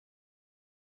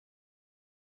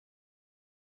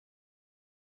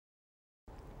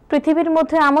পৃথিবীর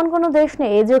মধ্যে এমন কোনো দেশ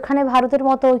নেই যেখানে ভারতের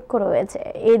মতো ঐক্য রয়েছে।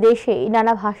 এই দেশেই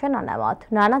নানা ভাষা, নানা মত,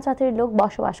 নানা জাতির লোক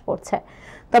বসবাস করছে।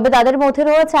 তবে তাদের মধ্যে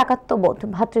রয়েছে একাত্মবোধ,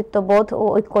 ভ্রাতৃত্ববোধ ও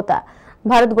ঐক্যতা।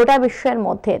 ভারত গোটা বিশ্বের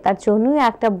মধ্যে তার জন্যই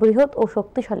একটা বৃহৎ ও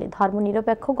শক্তিশালী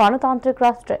ধর্মনিরপেক্ষ গণতান্ত্রিক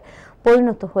রাষ্ট্রে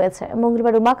পরিণত হয়েছে।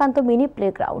 মঙ্গলবার উমাকান্ত মিনি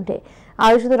প্লেগ্রাউন্ডে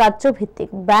আয়োজিত রাজ্যভিত্তিক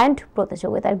ব্যান্ড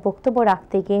প্রতিযোগিতায় বক্তব্য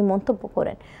রাখতে গিয়ে মন্তব্য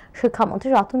করেন শিক্ষামন্ত্রী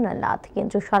রতনলাল নাথ।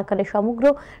 কেন্দ্রীয় সরকারের সমগ্র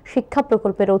শিক্ষা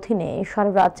প্রকল্পের অধীনে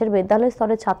সারা রাজ্যের বিদ্যালয়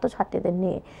স্তরের ছাত্রছাত্রীদের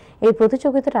নিয়ে এই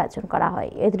প্রতিযোগিতার আয়োজন করা হয়।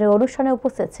 এদিনের অনুষ্ঠানে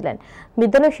উপস্থিত ছিলেন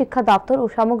বিদ্যালয় শিক্ষা দপ্তর ও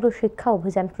সমগ্র শিক্ষা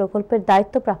অভিযান প্রকল্পের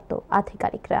দায়িত্বপ্রাপ্ত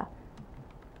আধিকারিকরা।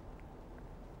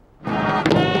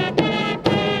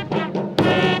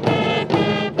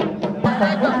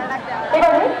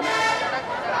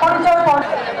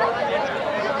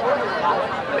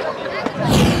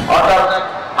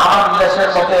 আমার দেশের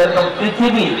মতো একদম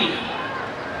পৃথিবীর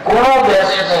কোন দেশ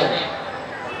নেই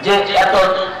যে এত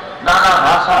নানা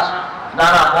ভাষা,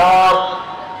 নানা মত,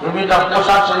 বিভিন্ন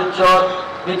পোশাক পরিচয়,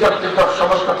 পৃথক পৃথক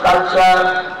সমস্ত কালচার,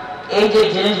 এই যে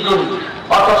জিনিসগুলি,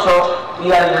 অথচ উই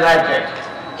আর ইউনাইটেড।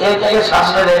 এইটাকে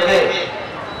সামনে রেখে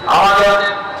আমাদের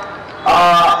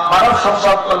মানব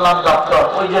সম্পদ কল্যাণ দপ্তর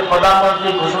ওই যে প্রধানমন্ত্রী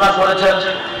ঘোষণা করেছেন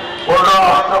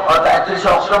 31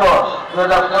 অক্টোবর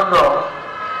 2015,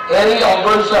 এরই অঙ্গ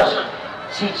হিসাবে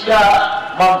শিক্ষা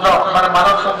মন্ত্রক মানে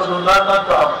মানব সম্পদ উন্নয়ন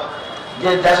মন্ত্রক যে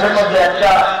দেশের মধ্যে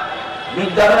একটা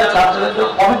বিদ্যালয়ের ছাত্রদের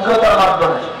অভিজ্ঞতার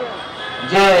মাধ্যমে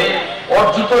যে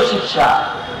অর্জিত শিক্ষা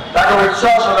তাকে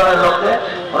উৎসাহ প্রদানের লক্ষ্যে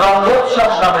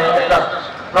রঙ্গোৎসব নামে একটা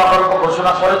প্রকল্প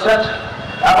ঘোষণা করেছেন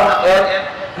এবং এর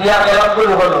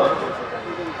ক্রিয়াকলাপগুলি হল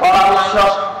কলা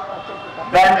উৎসব,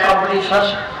 ব্যান্ড কম্পিটিশন,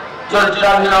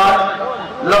 চরিত্রাভিনয়,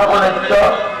 লোকনৃত্য,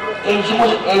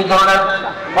 এই ধরনের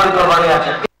পরিকল্পনা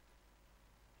আছে।